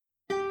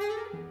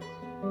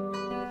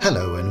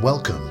Hello and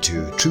welcome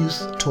to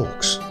Truth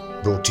Talks,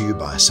 brought to you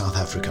by South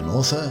African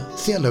author,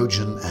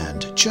 theologian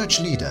and church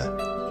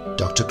leader,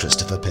 Dr.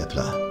 Christopher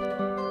Peppler.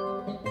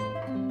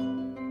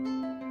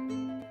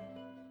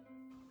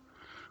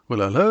 Well,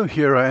 hello,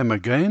 here I am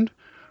again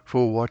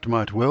for what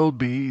might well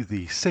be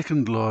the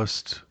second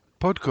last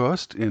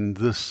podcast in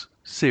this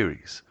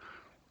series.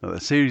 Now,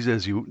 the series,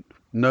 as you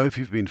know if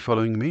you've been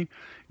following me,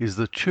 is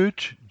The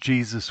Church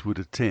Jesus Would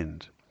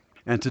Attend.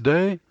 And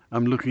today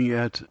I'm looking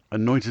at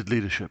anointed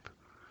leadership.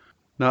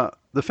 Now,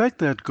 the fact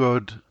that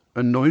God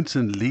anoints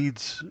and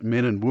leads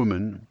men and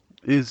women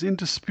is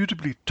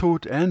indisputably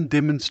taught and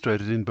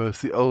demonstrated in both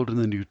the Old and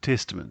the New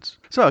Testaments.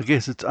 So I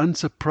guess it's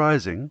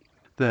unsurprising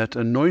that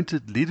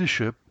anointed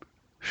leadership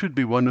should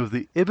be one of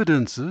the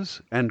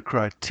evidences and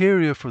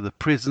criteria for the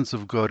presence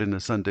of God in a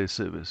Sunday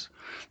service.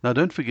 Now,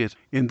 don't forget,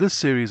 in this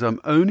series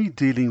I'm only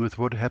dealing with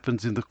what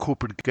happens in the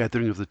corporate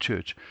gathering of the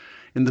church,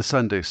 in the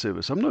Sunday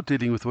service. I'm not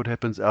dealing with what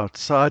happens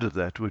outside of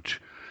that, which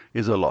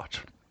is a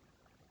lot.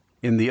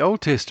 In the Old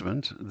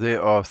Testament,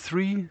 there are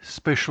three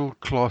special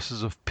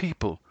classes of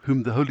people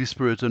whom the Holy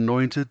Spirit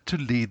anointed to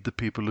lead the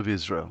people of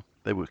Israel.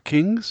 They were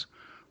kings,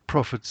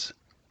 prophets,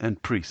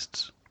 and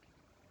priests.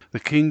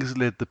 The kings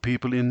led the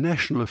people in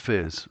national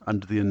affairs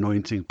under the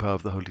anointing power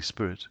of the Holy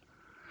Spirit.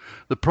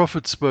 The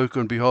prophets spoke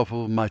on behalf of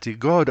Almighty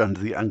God under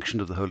the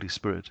unction of the Holy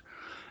Spirit.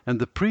 And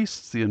the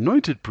priests, the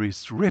anointed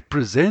priests,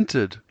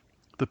 represented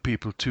the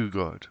people to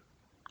God.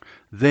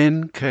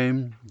 Then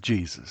came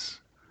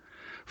Jesus,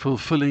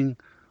 fulfilling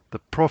the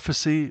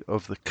prophecy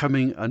of the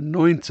coming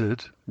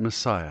anointed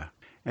Messiah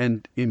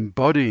and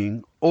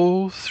embodying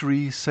all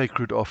three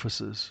sacred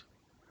offices.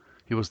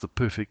 He was the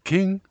perfect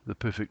king, the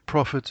perfect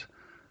prophet,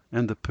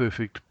 and the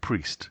perfect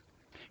priest.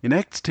 In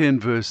Acts 10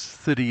 verse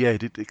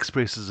 38 it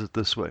expresses it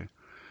this way.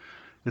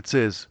 It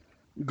says,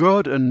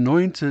 God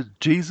anointed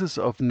Jesus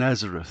of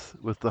Nazareth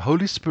with the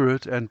Holy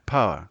Spirit and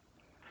power,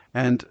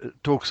 and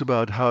it talks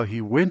about how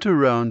he went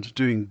around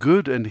doing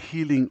good and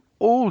healing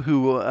all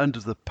who were under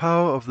the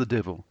power of the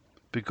devil,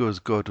 because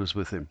God was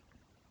with him.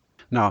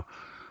 Now,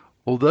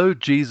 although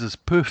Jesus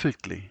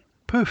perfectly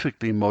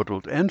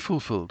modeled and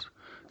fulfilled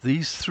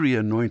these three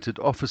anointed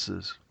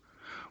offices,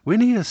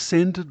 when he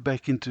ascended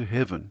back into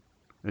heaven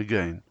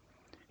again,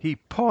 he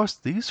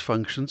passed these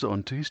functions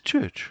on to his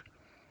church.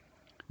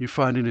 You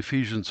find in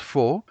Ephesians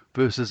 4,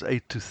 verses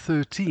 8 to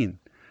 13,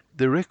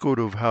 the record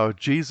of how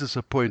Jesus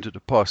appointed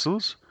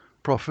apostles,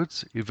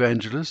 prophets,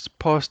 evangelists,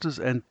 pastors,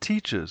 and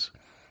teachers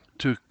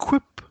to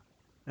equip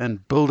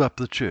and build up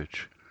the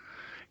church,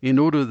 in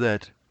order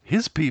that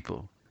his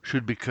people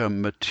should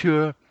become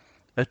mature,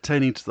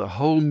 attaining to the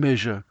whole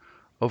measure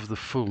of the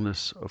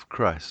fullness of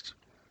Christ.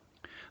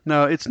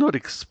 Now, it's not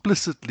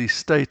explicitly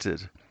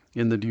stated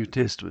in the New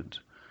Testament,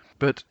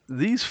 but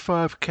these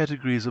five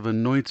categories of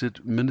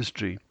anointed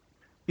ministry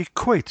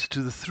equate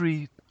to the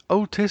three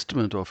Old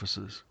Testament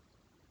offices.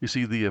 You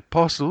see, the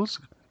apostles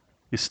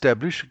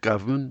establish,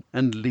 govern,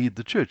 and lead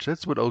the church.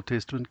 That's what Old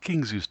Testament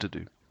kings used to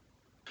do.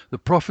 The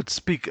prophets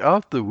speak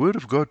out the word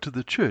of God to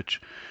the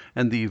church,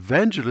 and the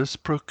evangelists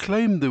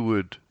proclaim the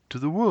word to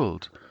the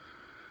world.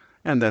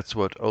 And that's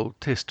what Old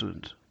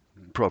Testament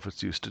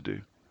prophets used to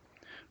do.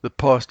 The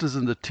pastors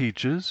and the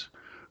teachers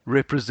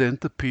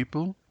represent the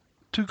people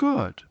to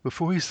God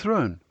before his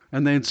throne,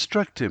 and they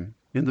instruct him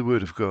in the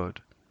word of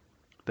God.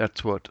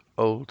 That's what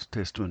Old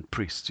Testament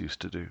priests used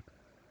to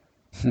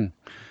do.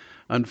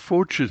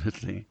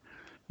 Unfortunately,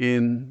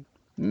 in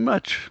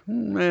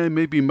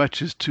maybe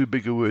much is too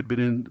big a word, but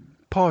in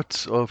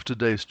parts of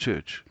today's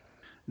church,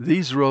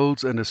 these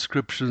roles and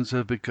ascriptions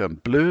have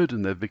become blurred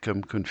and they've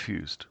become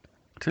confused.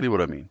 I'll tell you what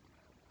I mean.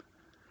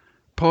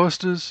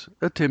 Pastors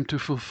attempt to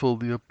fulfill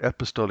the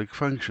apostolic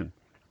function.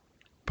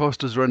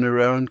 Pastors run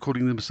around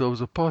calling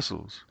themselves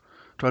apostles,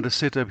 trying to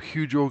set up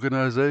huge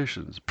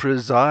organizations,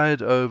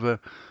 preside over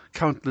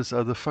countless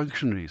other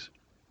functionaries.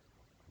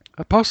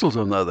 Apostles,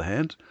 on the other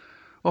hand,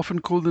 often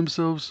call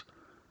themselves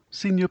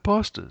senior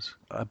pastors.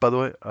 By the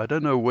way, I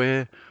don't know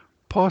where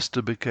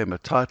pastor became a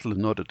title and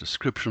not a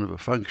description of a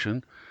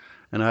function,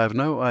 and I have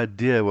no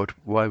idea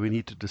why we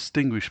need to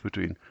distinguish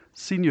between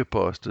senior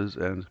pastors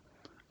and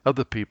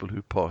other people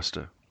who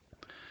pastor.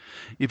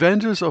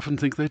 Evangelists often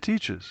think they're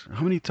teachers.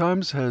 How many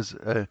times has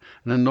an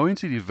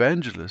anointed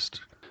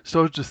evangelist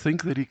started to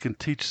think that he can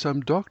teach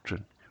some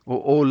doctrine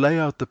or lay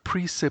out the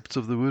precepts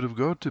of the Word of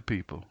God to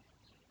people?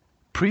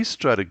 Priests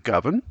try to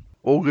govern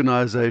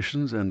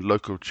organizations and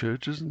local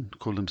churches and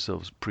call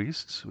themselves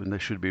priests when they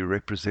should be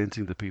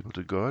representing the people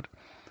to God.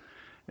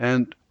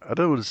 And I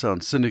don't want to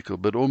sound cynical,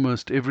 but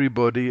almost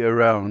everybody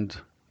around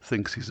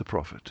thinks he's a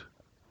prophet.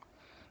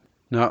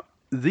 Now,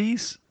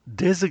 these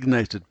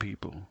designated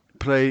people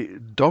play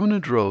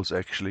dominant roles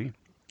actually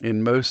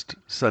in most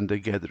Sunday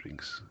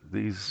gatherings.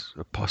 These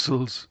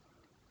apostles,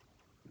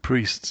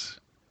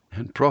 priests,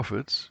 and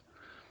prophets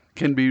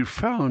can be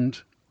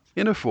found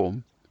in a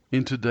form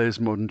in today's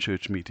modern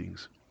church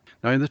meetings.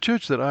 Now, in the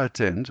church that I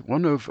attend,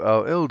 one of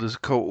our elders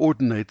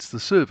coordinates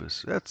the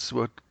service. That's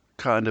what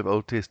kind of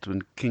Old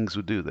Testament kings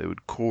would do. They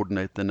would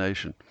coordinate the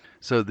nation.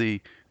 So the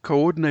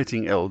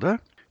coordinating elder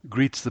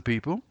greets the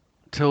people,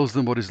 tells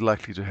them what is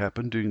likely to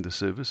happen during the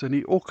service, and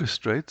he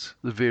orchestrates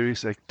the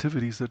various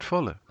activities that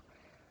follow.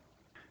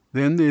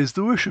 Then there's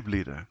the worship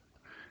leader,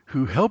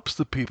 who helps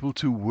the people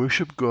to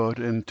worship God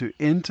and to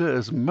enter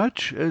as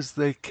much as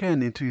they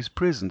can into His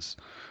presence.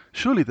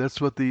 Surely that's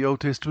what the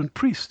Old Testament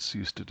priests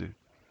used to do.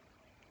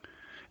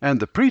 And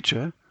the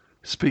preacher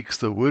speaks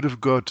the word of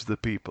God to the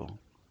people,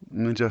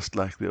 just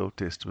like the Old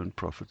Testament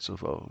prophets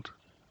of old.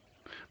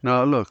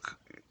 Now look,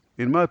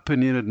 in my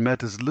opinion, it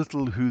matters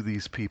little who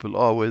these people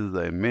are, whether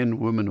they're men,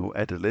 women, or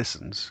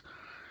adolescents,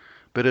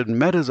 but it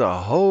matters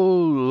a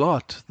whole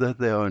lot that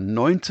they are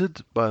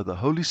anointed by the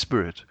Holy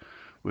Spirit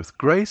with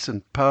grace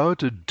and power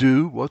to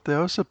do what they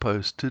are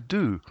supposed to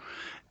do.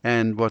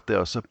 And what they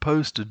are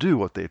supposed to do,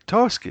 what their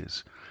task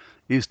is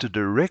to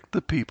direct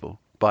the people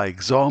by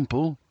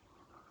example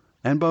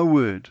and by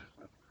word,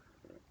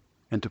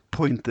 and to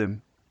point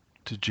them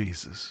to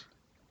Jesus.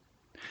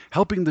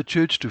 Helping the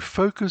church to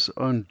focus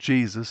on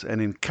Jesus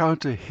and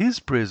encounter His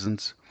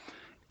presence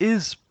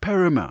is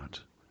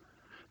paramount.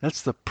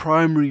 That's the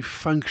primary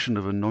function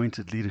of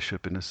anointed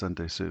leadership in a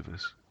Sunday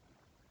service.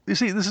 You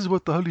see, this is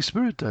what the Holy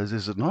Spirit does,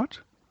 is it not?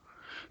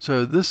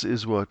 So this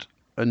is what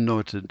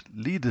anointed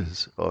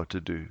leaders are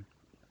to do.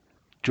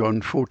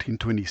 John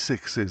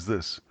 14:26 says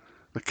this,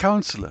 "The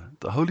Counselor,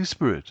 the Holy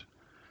Spirit,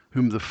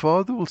 whom the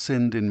Father will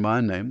send in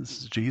my name,"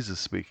 this is Jesus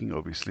speaking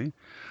obviously,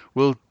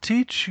 "will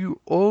teach you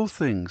all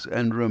things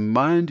and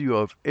remind you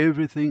of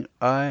everything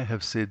I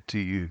have said to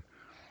you."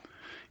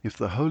 If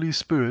the Holy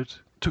Spirit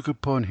took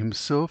upon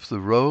Himself the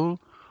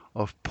role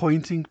of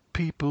pointing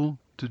people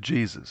to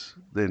Jesus,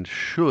 then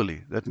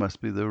surely that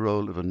must be the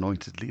role of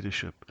anointed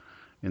leadership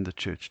in the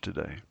church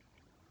today.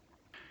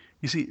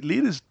 You see,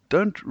 leaders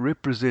don't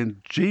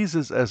represent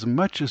Jesus as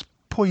much as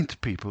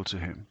point people to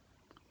Him.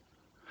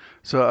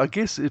 So I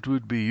guess it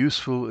would be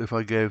useful if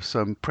I gave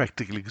some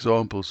practical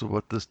examples of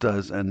what this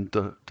does and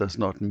does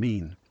not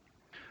mean.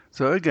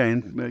 So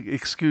again,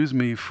 excuse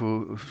me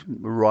for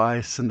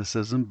wry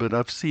cynicism, but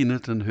I've seen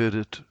it and heard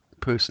it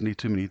personally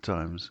too many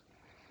times.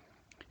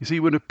 You see,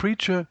 when a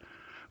preacher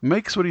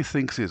makes what he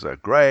thinks is a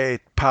great,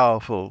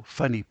 powerful,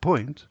 funny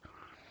point,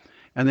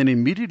 and then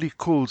immediately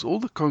calls all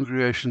the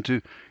congregation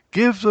to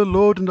give the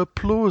Lord an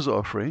applause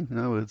offering, in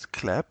other words,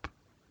 clap,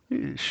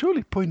 he's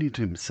surely pointing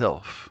to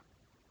himself.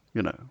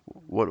 You know,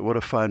 what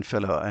a fine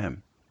fellow I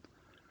am.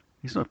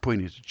 He's not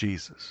pointing to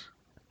Jesus.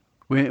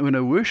 When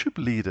a worship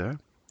leader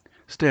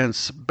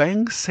stands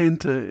bang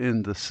center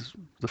in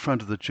the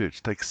front of the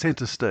church, takes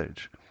center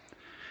stage,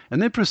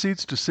 and then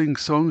proceeds to sing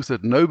songs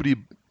that nobody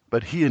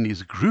but he and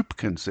his group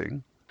can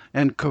sing,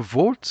 and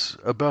cavorts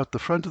about the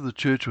front of the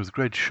church with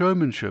great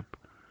showmanship,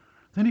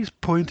 then he's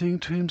pointing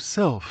to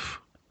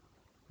himself,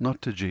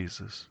 not to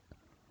Jesus.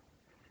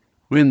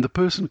 When the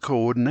person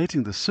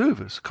coordinating the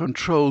service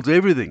controls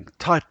everything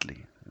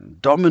tightly,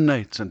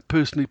 dominates and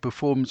personally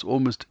performs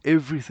almost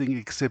everything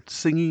except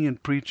singing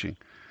and preaching,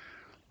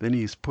 then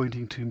he is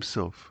pointing to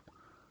himself,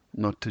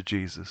 not to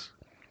Jesus.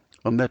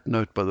 On that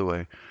note, by the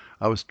way,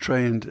 I was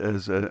trained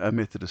as a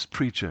Methodist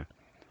preacher,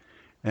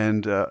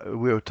 and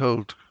we were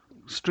told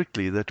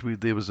strictly that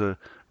there was a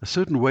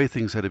certain way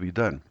things had to be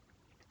done.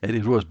 And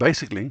it was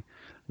basically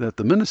that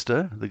the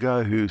minister, the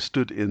guy who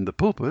stood in the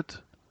pulpit,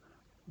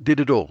 did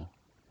it all.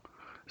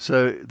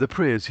 So the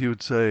prayers, he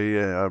would say,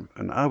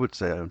 and I would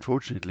say,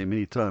 unfortunately,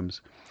 many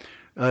times,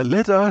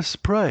 let us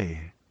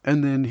pray.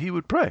 And then he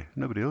would pray.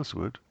 Nobody else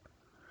would.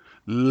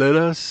 Let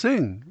us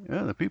sing.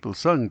 Yeah, the people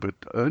sung, but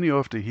only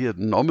after he had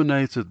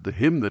nominated the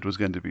hymn that was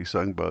going to be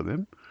sung by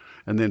them,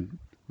 and then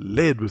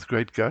led with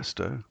great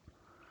gusto.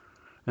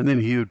 And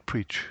then he would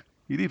preach.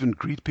 He'd even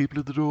greet people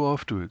at the door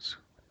afterwards.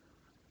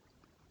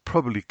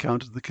 Probably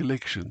counted the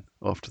collection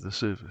after the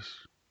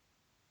service.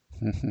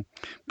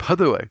 By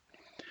the way,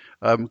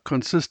 I'm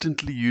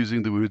consistently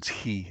using the words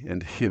he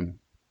and him,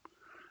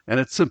 and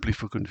it's simply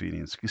for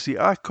convenience. You see,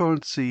 I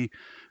can't see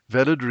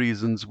valid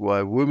reasons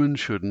why women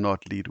should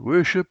not lead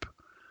worship,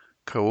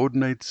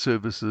 coordinate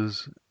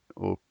services,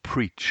 or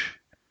preach.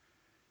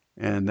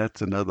 And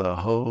that's another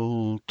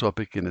whole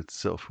topic in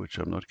itself, which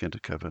I'm not going to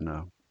cover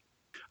now.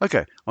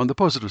 Okay, on the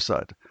positive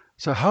side.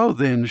 So how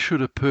then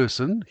should a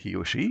person, he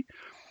or she,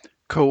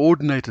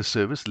 coordinate a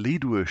service,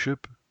 lead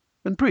worship,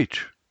 and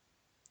preach?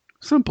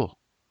 Simple.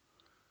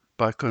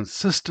 By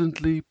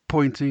consistently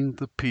pointing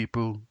the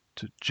people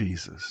to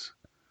Jesus.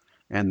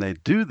 And they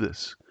do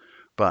this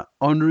by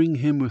honoring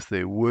Him with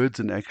their words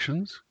and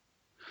actions,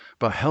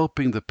 by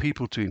helping the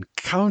people to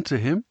encounter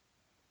Him,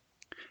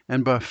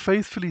 and by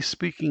faithfully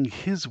speaking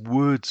His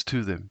words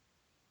to them.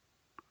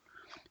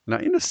 Now,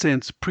 in a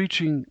sense,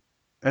 preaching,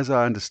 as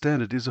I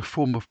understand it, is a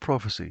form of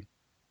prophecy.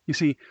 You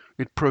see,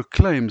 it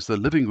proclaims the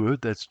living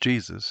word, that's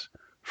Jesus,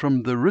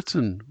 from the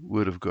written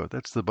word of God,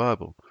 that's the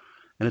Bible.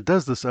 And it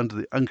does this under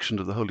the unction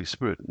of the Holy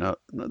Spirit. Now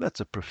that's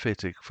a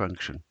prophetic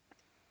function.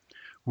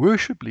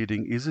 Worship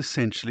leading is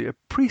essentially a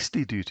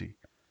priestly duty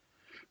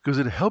because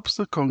it helps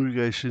the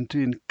congregation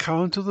to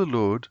encounter the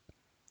Lord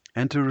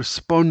and to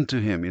respond to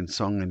Him in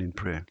song and in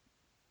prayer.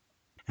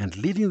 And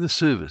leading the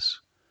service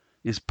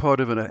is part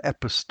of an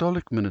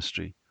apostolic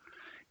ministry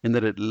in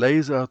that it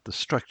lays out the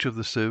structure of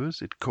the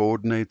service, it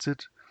coordinates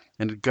it,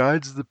 and it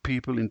guides the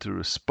people into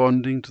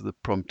responding to the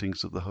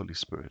promptings of the Holy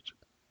Spirit.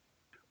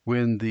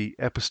 When the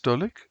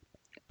apostolic,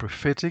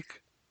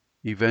 prophetic,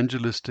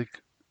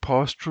 evangelistic,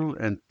 pastoral,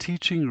 and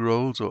teaching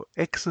roles are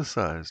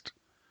exercised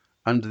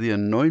under the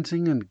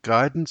anointing and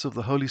guidance of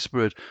the Holy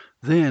Spirit,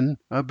 then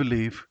I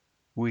believe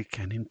we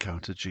can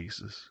encounter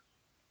Jesus.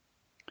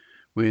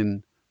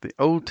 When the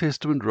Old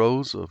Testament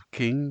roles of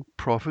king,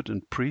 prophet,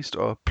 and priest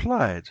are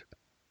applied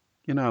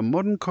in our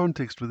modern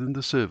context within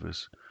the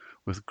service,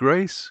 with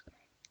grace,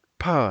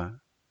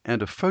 power,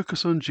 and a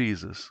focus on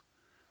Jesus,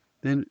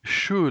 then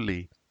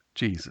surely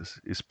Jesus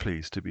is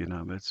pleased to be in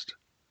our midst,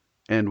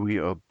 and we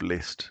are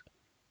blessed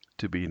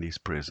to be in His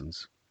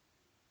presence.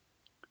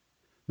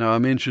 Now, I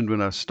mentioned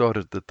when I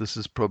started that this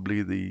is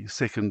probably the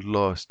second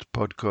last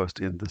podcast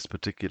in this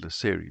particular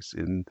series,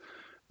 in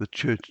the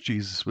Church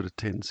Jesus Would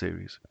Attend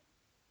series.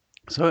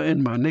 So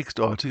in my next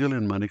article,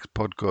 in my next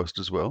podcast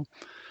as well,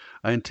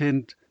 I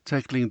intend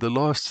tackling the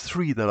last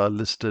three that I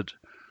listed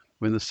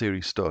when the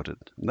series started.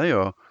 And they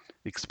are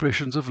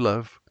expressions of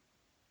love,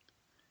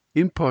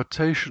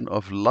 impartation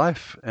of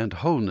life and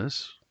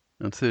wholeness,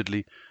 and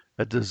thirdly,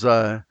 a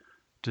desire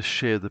to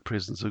share the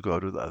presence of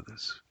God with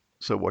others.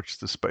 So watch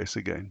the space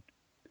again.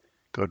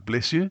 God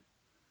bless you.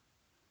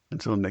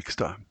 Until next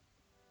time.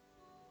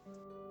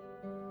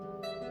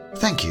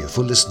 Thank you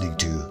for listening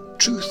to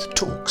Truth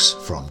Talks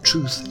from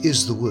Truth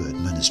is the Word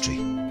Ministry.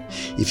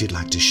 If you'd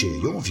like to share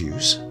your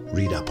views,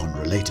 read up on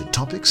related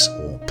topics,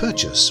 or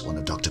purchase one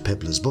of Dr.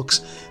 Pepler's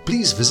books,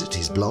 please visit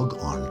his blog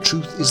on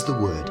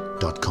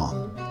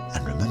truthistheword.com.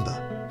 And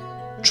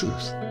remember,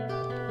 Truth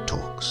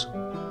Talks.